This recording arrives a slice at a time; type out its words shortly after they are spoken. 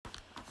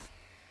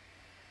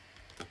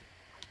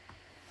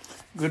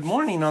Good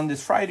morning on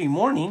this Friday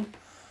morning.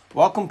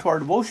 Welcome to our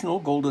devotional,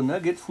 Golden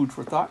Nuggets, food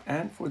for thought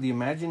and for the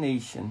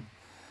imagination.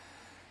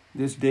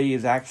 This day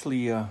is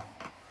actually the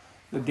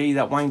day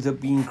that winds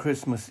up being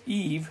Christmas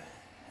Eve.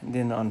 And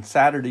then on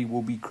Saturday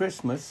will be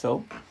Christmas.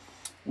 So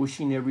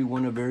wishing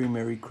everyone a very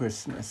Merry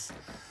Christmas.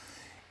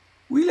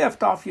 We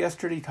left off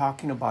yesterday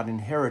talking about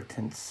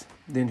inheritance.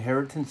 The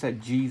inheritance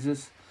that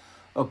Jesus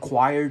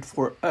acquired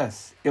for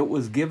us. It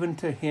was given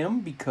to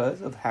him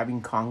because of having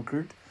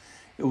conquered.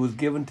 It was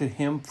given to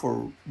him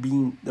for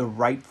being the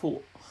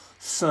rightful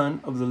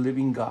son of the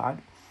living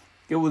God.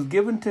 It was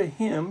given to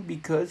him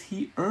because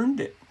he earned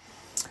it.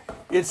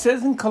 It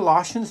says in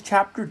Colossians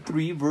chapter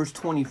 3, verse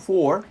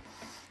 24,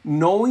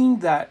 knowing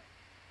that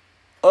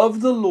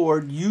of the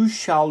Lord you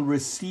shall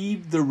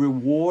receive the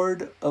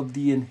reward of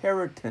the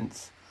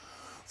inheritance,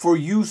 for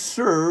you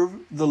serve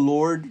the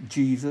Lord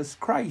Jesus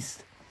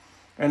Christ.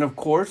 And of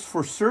course,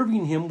 for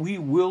serving him, we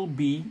will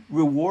be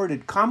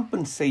rewarded,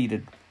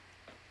 compensated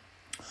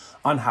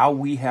on how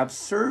we have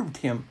served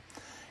him.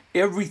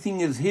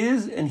 Everything is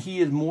his, and he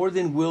is more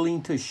than willing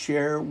to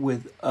share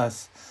with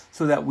us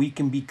so that we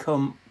can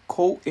become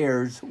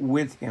co-heirs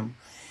with him.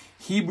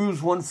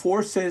 Hebrews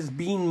 1:4 says,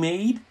 being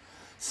made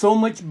so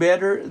much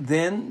better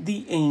than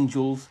the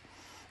angels,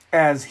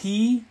 as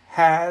he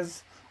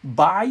has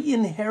by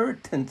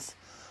inheritance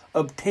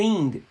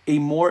obtained a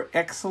more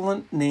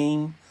excellent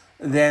name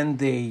than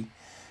they.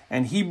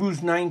 And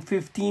Hebrews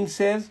 9:15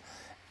 says,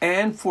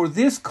 and for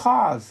this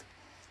cause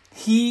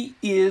he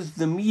is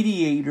the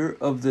mediator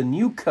of the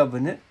new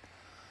covenant,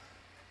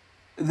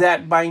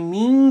 that by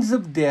means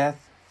of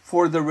death,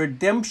 for the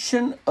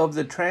redemption of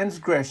the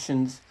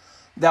transgressions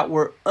that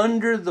were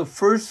under the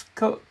first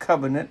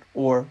covenant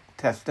or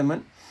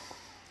testament,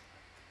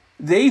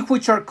 they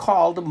which are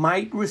called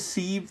might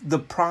receive the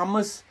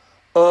promise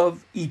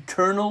of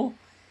eternal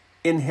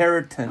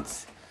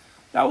inheritance.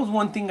 That was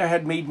one thing I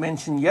had made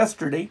mention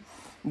yesterday,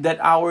 that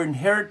our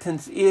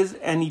inheritance is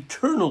an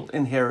eternal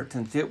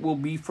inheritance. It will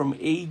be from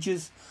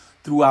ages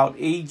throughout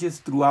ages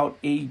throughout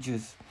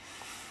ages.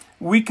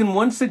 We can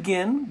once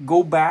again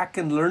go back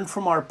and learn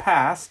from our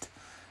past,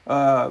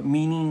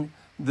 meaning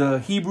the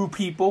Hebrew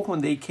people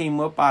when they came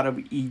up out of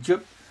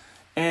Egypt,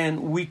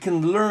 and we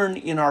can learn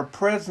in our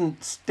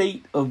present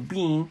state of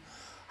being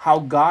how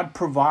God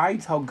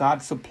provides, how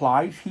God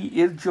supplies. He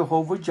is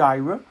Jehovah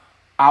Jireh,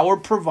 our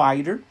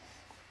provider.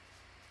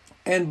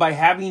 And by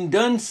having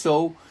done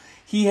so,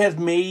 he has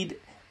made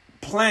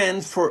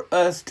plans for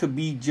us to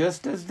be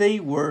just as they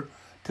were,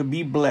 to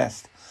be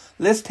blessed.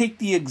 Let's take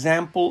the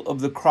example of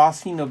the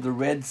crossing of the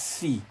Red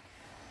Sea.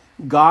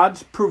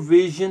 God's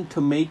provision to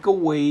make a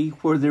way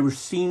where there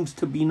seems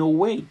to be no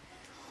way.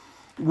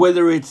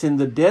 Whether it's in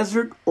the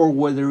desert or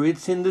whether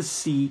it's in the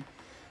sea,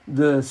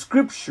 the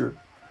scripture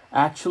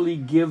actually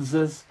gives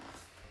us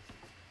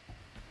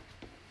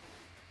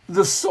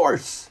the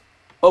source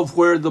of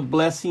where the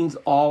blessings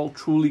all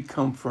truly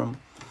come from.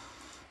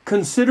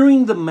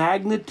 Considering the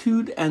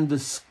magnitude and the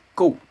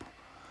scope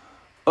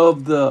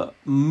of the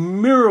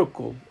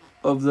miracle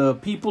of the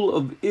people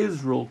of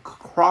Israel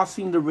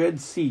crossing the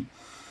Red Sea,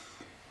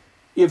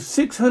 if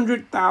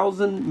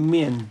 600,000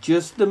 men,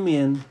 just the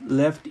men,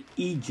 left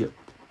Egypt,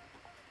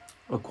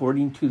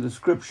 according to the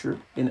scripture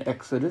in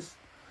Exodus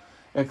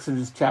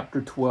chapter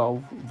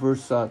 12,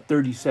 verse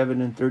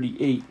 37 and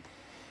 38,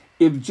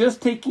 if just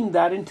taking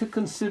that into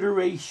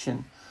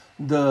consideration,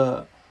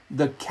 the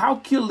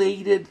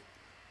calculated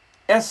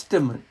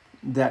estimate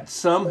that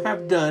some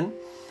have done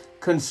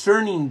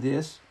concerning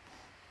this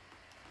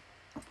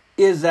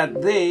is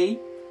that they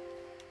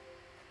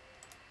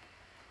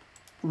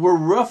were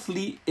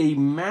roughly a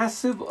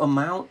massive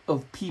amount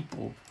of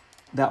people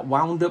that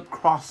wound up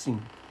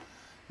crossing.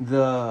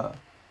 The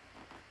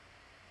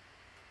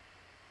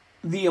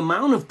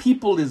amount of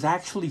people is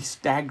actually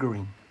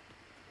staggering.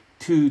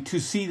 To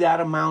see that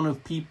amount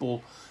of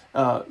people,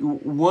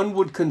 one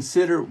would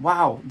consider,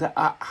 wow,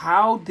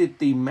 how did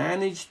they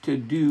manage to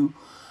do?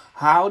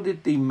 How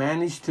did they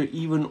manage to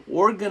even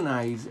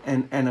organize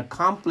and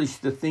accomplish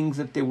the things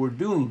that they were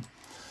doing?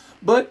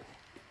 But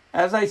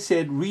as I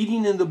said,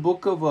 reading in the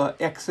book of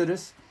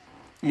Exodus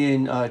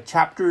in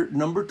chapter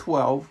number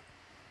 12,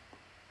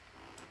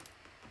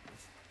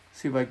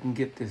 see if I can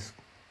get this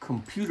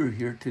computer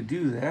here to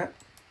do that.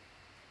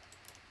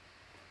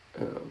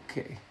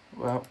 Okay,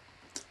 well,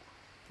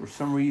 for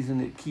some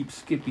reason it keeps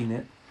skipping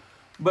it.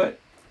 But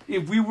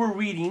if we were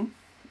reading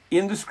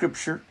in the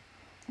scripture,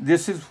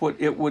 this is what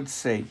it would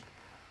say.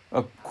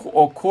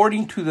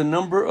 According to the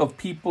number of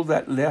people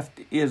that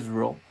left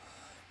Israel.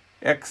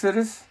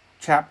 Exodus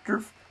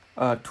chapter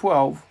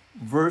 12,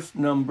 verse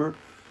number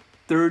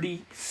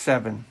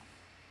 37.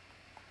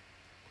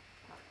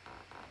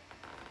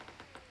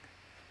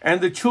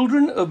 And the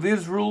children of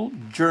Israel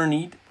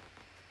journeyed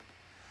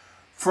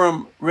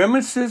from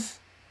Ramesses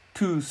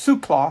to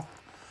Succoth,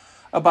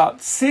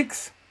 about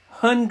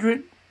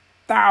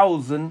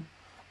 600,000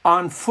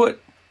 on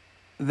foot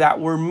that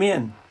were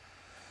men,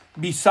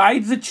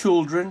 besides the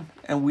children,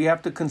 and we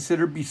have to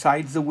consider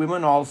besides the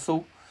women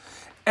also,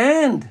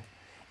 and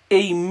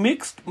a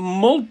mixed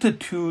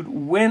multitude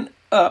went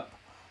up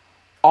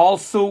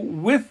also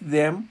with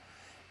them,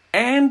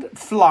 and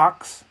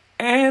flocks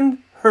and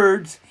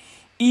herds,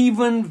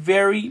 even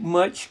very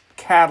much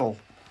cattle.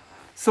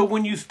 So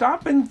when you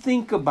stop and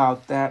think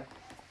about that,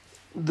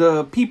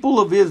 the people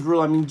of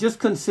Israel, I mean, just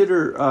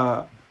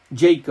consider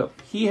Jacob.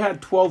 He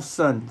had 12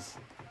 sons.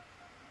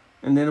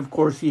 And then, of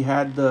course, he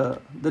had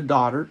the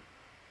daughter.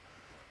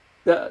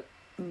 That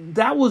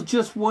was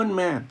just one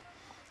man.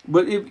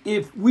 But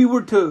if we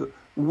were to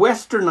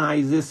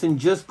westernize this and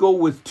just go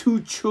with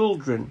 2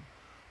 children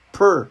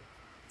per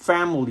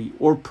family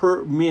or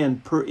per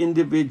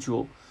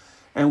individual,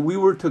 and we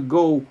were to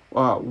go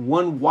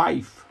one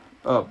wife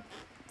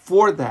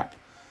for that,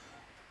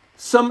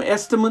 some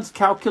estimates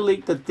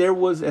calculate that there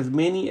was as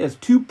many as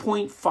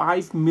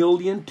 2.5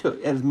 million to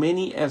as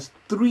many as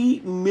 3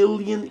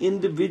 million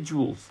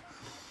individuals,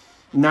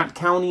 not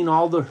counting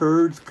all the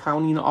herds,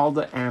 counting all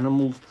the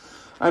animals.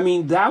 I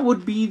mean, that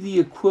would be the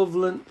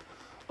equivalent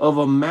of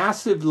a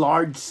massive,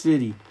 large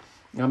city.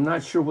 I'm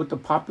not sure what the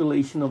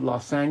population of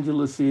Los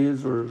Angeles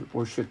is,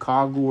 or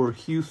Chicago or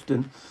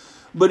Houston.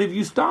 But if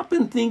you stop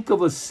and think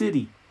of a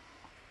city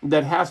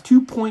that has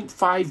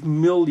 2.5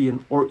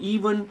 million, or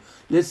even,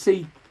 let's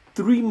say,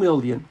 3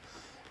 million,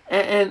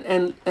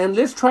 and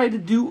let's try to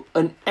do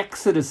an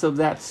exodus of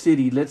that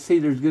city. Let's say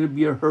there's going to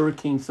be a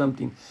hurricane,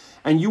 something,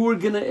 and you were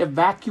going to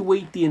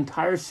evacuate the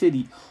entire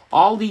city.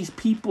 All these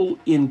people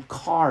in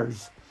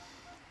cars.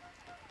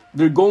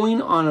 They're going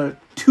on a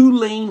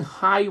 2-lane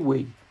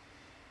highway.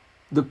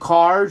 The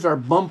cars are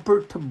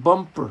bumper to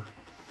bumper.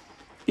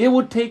 It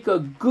would take a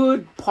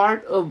good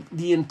part of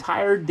the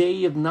entire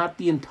day, if not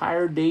the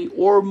entire day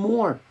or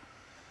more,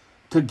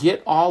 to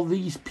get all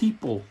these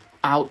people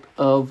out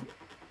of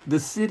the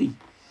city.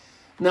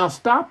 Now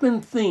stop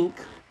and think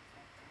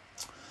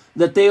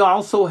that they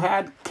also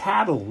had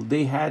cattle,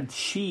 they had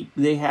sheep,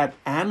 they had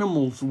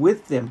animals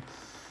with them.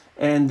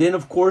 And then,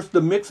 of course,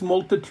 the mixed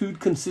multitude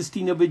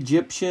consisting of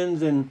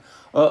Egyptians and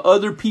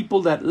other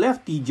people that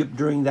left Egypt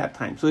during that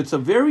time. So it's a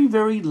very,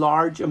 very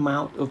large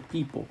amount of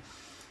people.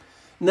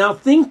 Now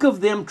think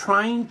of them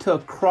trying to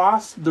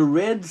cross the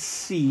Red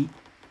Sea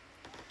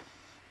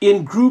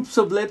in groups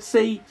of, let's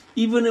say,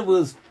 even if it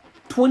was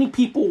 20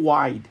 people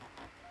wide.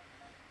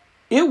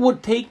 It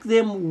would take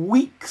them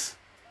weeks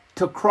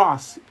to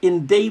cross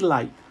in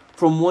daylight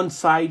from one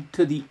side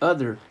to the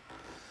other.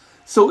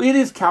 So it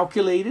is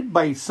calculated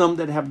by some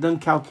that have done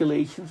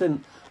calculations,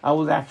 and I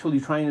was actually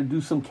trying to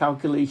do some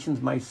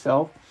calculations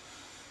myself.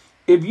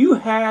 If you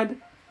had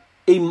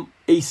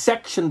a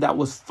section that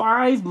was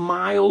 5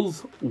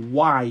 miles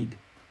wide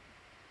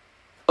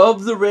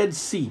of the Red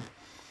Sea,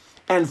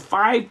 and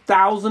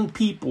 5,000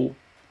 people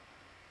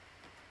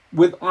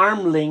with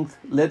arm length,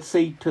 let's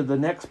say, to the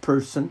next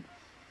person,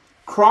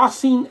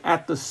 crossing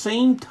at the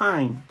same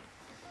time,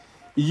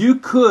 you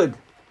could,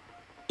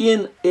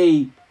 in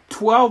a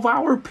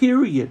 12-hour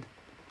period,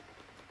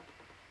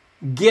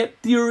 get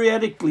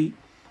theoretically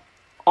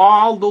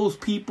all those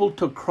people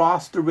to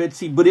cross the Red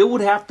Sea. But it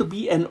would have to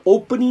be an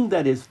opening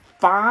that is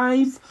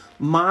 5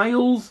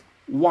 miles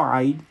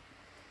wide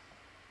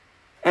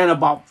and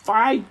about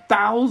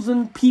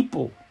 5,000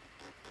 people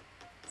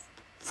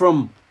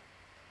from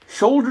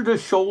shoulder to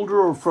shoulder,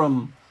 or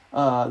from,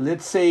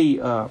 let's say,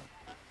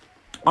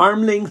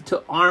 arm length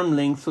to arm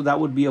length. So that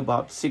would be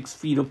about 6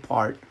 feet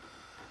apart.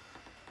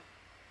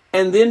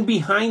 And then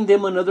behind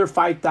them another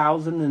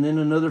 5,000, and then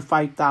another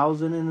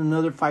 5,000, and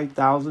another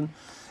 5,000.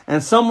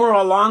 And somewhere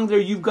along there,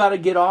 you've got to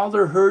get all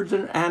their herds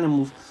and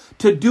animals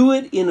to do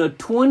it in a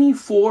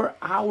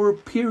 24-hour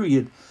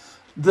period.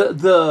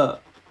 The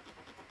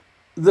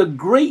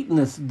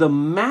greatness, the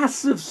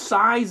massive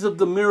size of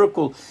the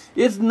miracle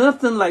is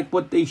nothing like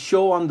what they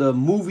show on the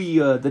movie,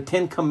 The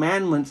 10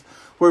 Commandments,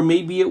 where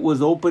maybe it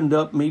was opened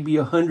up maybe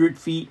 100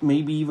 feet,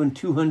 maybe even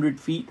 200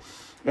 feet,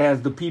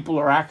 as the people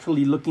are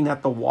actually looking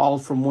at the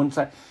walls from one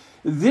side.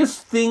 This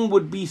thing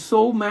would be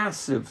so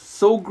massive,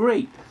 so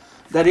great,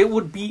 that it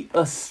would be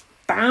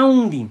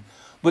astounding.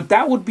 But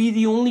that would be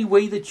the only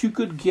way that you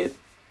could get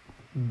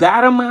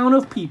that amount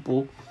of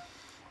people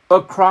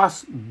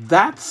across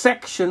that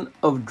section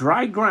of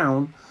dry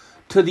ground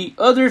to the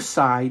other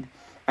side,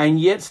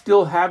 and yet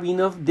still have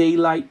enough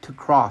daylight to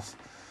cross.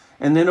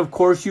 And then, of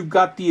course, you've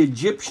got the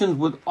Egyptians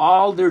with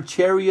all their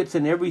chariots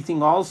and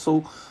everything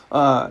also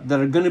that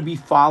are going to be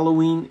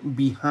following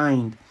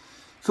behind.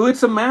 So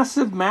it's a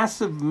massive,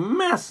 massive,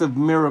 massive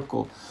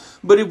miracle.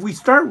 But if we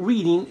start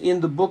reading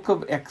in the book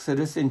of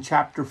Exodus in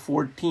chapter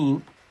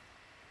 14,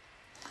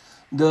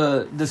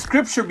 the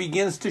scripture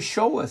begins to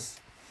show us.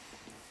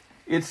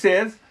 It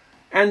says,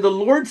 "And the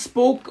Lord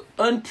spoke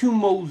unto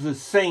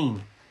Moses,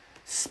 saying,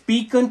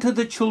 Speak unto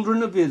the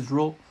children of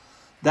Israel,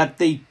 that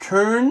they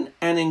turn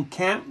and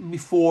encamp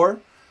before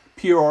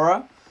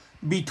Peorah,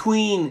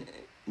 between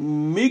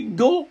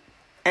Migdol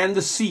and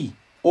the sea,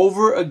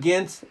 over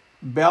against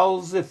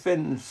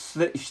Baal-zephon.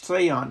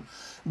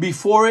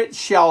 Before it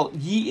shall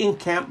ye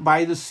encamp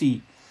by the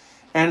sea.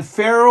 And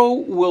Pharaoh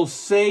will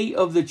say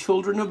of the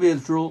children of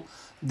Israel,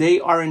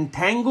 They are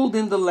entangled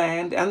in the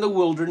land, and the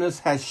wilderness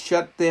has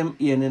shut them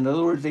in." In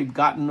other words, they've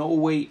got no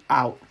way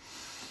out.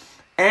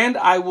 And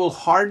I will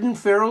harden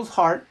Pharaoh's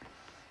heart,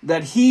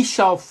 that he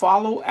shall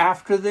follow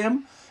after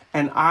them,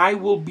 and I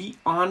will be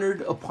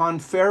honored upon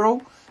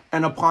Pharaoh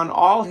and upon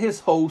all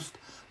his host,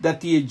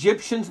 that the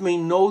Egyptians may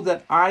know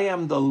that I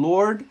am the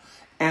Lord,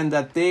 and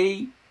that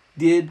they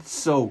did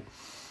so.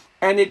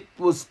 And it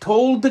was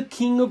told the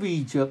king of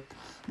Egypt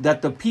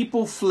that the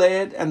people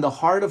fled, and the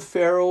heart of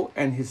Pharaoh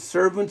and his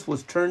servants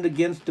was turned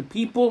against the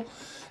people.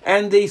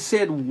 And they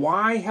said,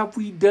 why have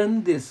we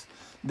done this,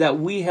 that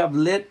we have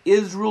let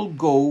Israel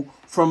go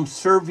from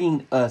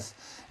serving us?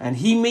 And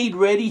he made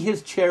ready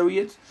his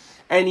chariots,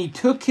 and he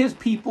took his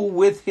people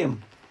with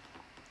him.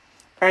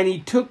 And he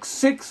took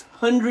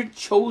 600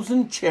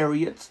 chosen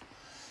chariots,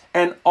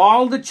 and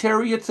all the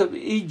chariots of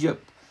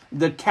Egypt,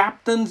 the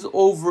captains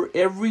over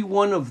every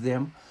one of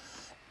them.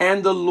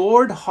 And the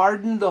Lord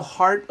hardened the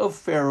heart of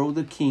Pharaoh,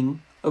 the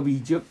king of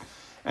Egypt,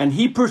 and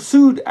he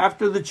pursued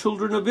after the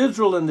children of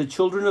Israel. And the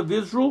children of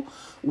Israel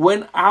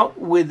went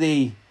out with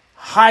a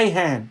high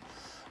hand.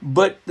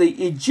 But the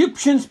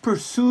Egyptians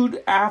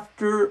pursued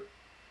after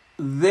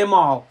them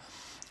all.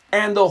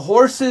 And the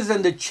horses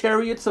and the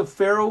chariots of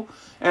Pharaoh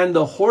and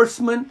the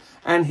horsemen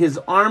and his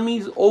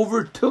armies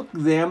overtook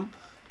them,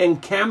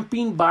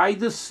 encamping by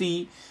the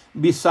sea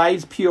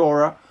besides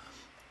Peora,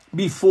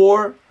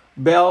 before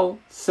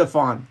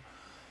Baal-zephon.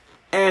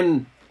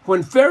 And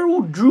when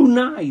Pharaoh drew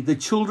nigh, the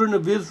children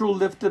of Israel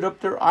lifted up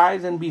their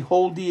eyes, and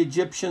behold, the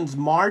Egyptians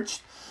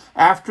marched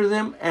after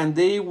them, and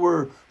they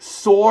were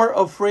sore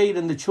afraid.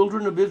 And the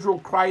children of Israel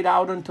cried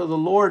out unto the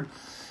Lord,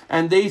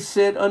 and they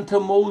said unto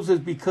Moses,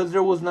 because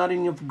there was not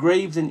enough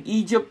graves in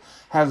Egypt,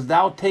 hast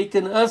thou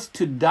taken us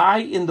to die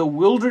in the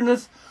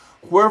wilderness?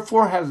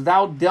 Wherefore hast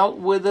thou dealt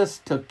with us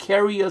to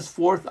carry us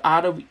forth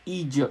out of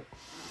Egypt?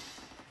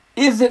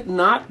 Is it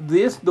not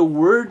this the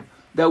word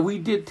that we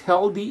did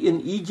tell thee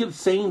in Egypt,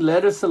 saying,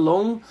 let us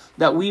alone,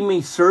 that we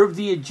may serve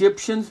the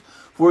Egyptians?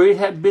 For it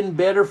had been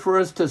better for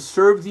us to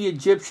serve the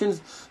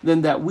Egyptians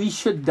than that we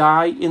should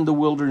die in the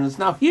wilderness.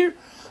 Now here,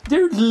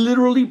 they're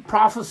literally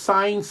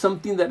prophesying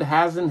something that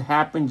hasn't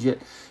happened yet.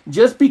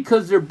 Just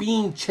because they're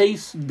being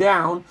chased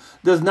down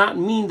does not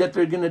mean that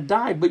they're going to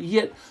die. But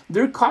yet,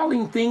 they're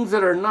calling things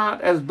that are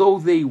not as though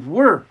they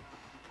were.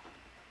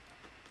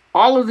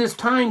 All of this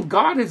time,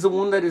 God is the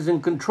one that is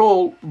in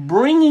control,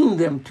 bringing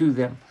them,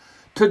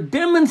 to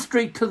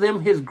demonstrate to them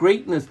his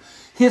greatness,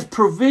 his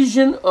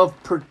provision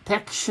of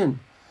protection,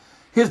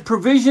 his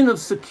provision of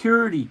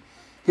security,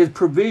 his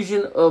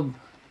provision of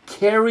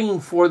caring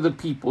for the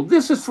people.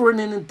 This is for an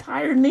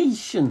entire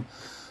nation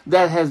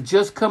that has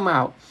just come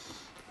out.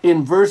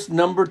 In verse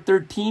number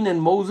 13,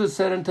 and Moses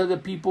said unto the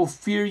people,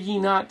 fear ye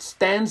not,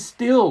 stand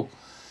still,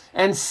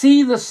 and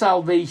see the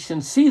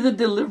salvation, see the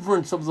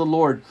deliverance of the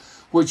Lord,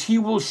 which he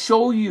will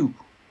show you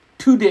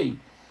today.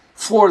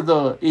 For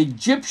the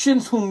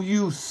Egyptians whom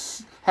you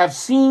have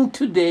seen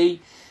today,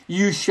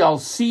 you shall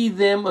see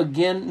them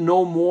again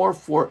no more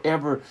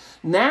forever.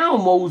 Now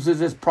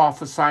Moses is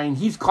prophesying.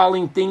 He's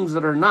calling things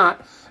that are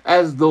not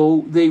as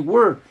though they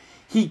were.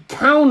 He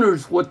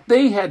counters what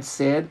they had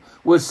said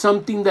with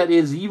something that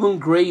is even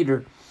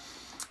greater.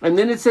 And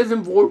then it says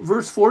in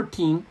verse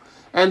 14,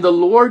 and the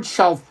Lord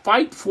shall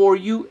fight for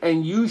you,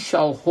 and you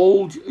shall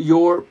hold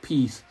your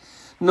peace.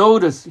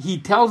 Notice, he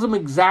tells them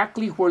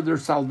exactly where their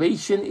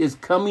salvation is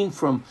coming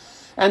from.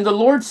 And the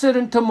Lord said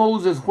unto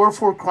Moses,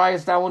 wherefore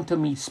criest thou unto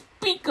me?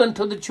 Speak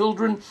unto the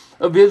children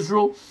of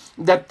Israel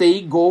that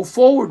they go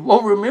forward.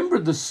 Well, remember,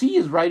 the sea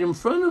is right in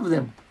front of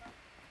them.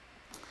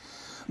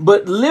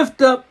 But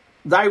lift up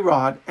thy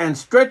rod and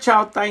stretch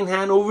out thine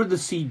hand over the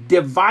sea,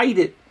 divide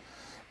it,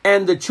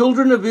 and the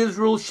children of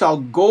Israel shall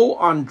go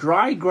on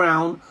dry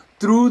ground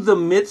through the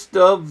midst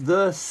of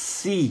the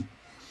sea.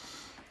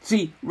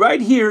 See,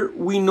 right here,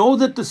 we know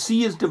that the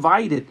sea is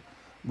divided,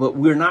 but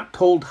we're not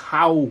told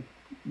how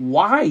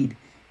wide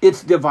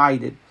it's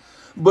divided.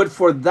 But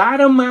for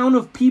that amount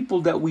of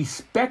people that we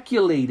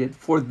speculated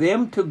for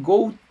them to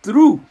go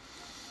through,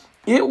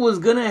 it was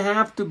going to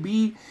have to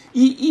be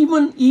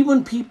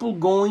even people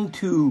going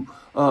to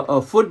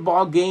a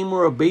football game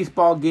or a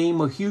baseball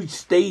game, a huge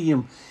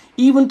stadium,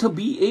 even to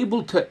be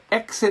able to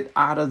exit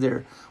out of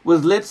there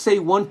was, let's say,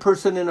 one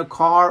person in a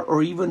car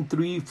or even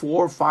 3,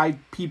 4, 5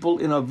 people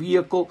in a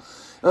vehicle.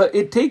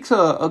 It takes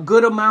a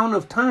good amount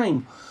of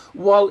time.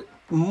 Well,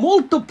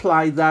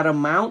 multiply that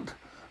amount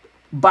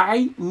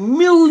by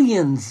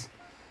millions.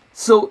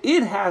 So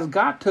it has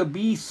got to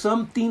be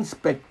something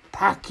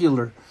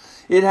spectacular.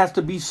 It has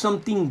to be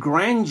something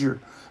grandeur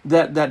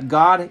that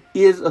God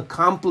is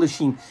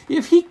accomplishing.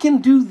 If he can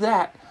do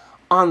that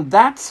on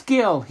that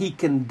scale, he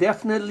can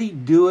definitely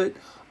do it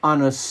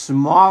on a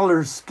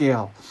smaller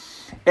scale.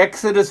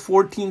 Exodus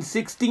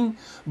 14:16,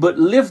 but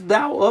lift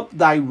thou up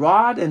thy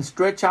rod and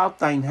stretch out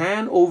thine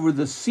hand over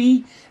the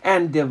sea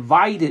and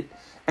divide it,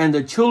 and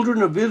the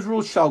children of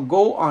Israel shall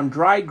go on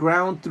dry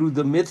ground through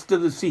the midst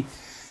of the sea.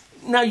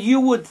 Now you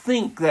would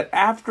think that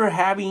after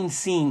having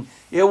seen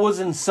it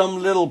was in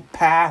some little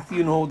path,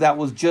 that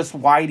was just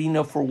wide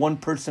enough for one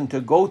person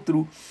to go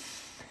through,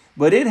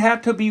 but it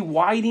had to be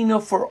wide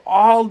enough for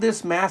all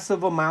this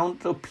massive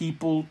amount of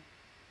people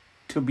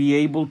to be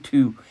able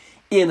to,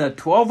 in a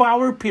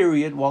 12-hour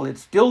period, while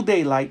it's still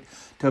daylight,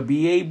 to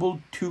be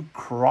able to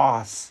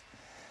cross.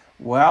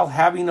 Well,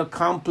 having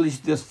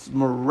accomplished this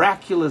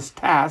miraculous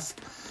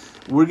task,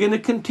 we're going to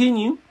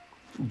continue.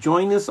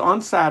 Join us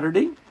on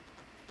Saturday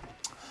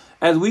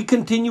as we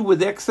continue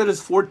with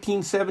Exodus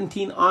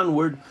 14:17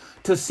 onward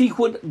to see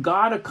what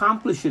God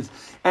accomplishes.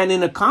 And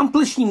in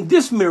accomplishing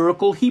this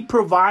miracle, he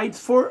provides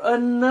for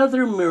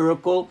another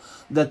miracle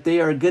that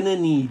they are going to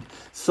need.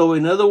 So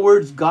in other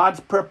words, God's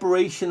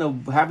preparation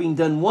of having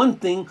done one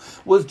thing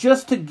was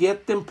just to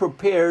get them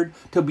prepared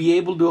to be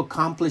able to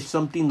accomplish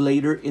something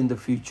later in the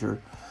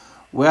future.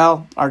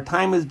 Well, our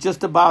time is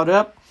just about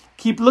up.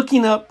 Keep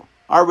looking up.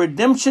 Our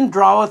redemption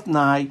draweth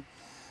nigh.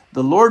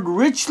 The Lord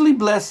richly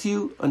bless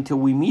you until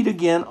we meet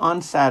again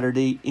on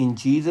Saturday. In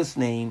Jesus'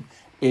 name,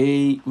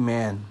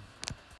 amen.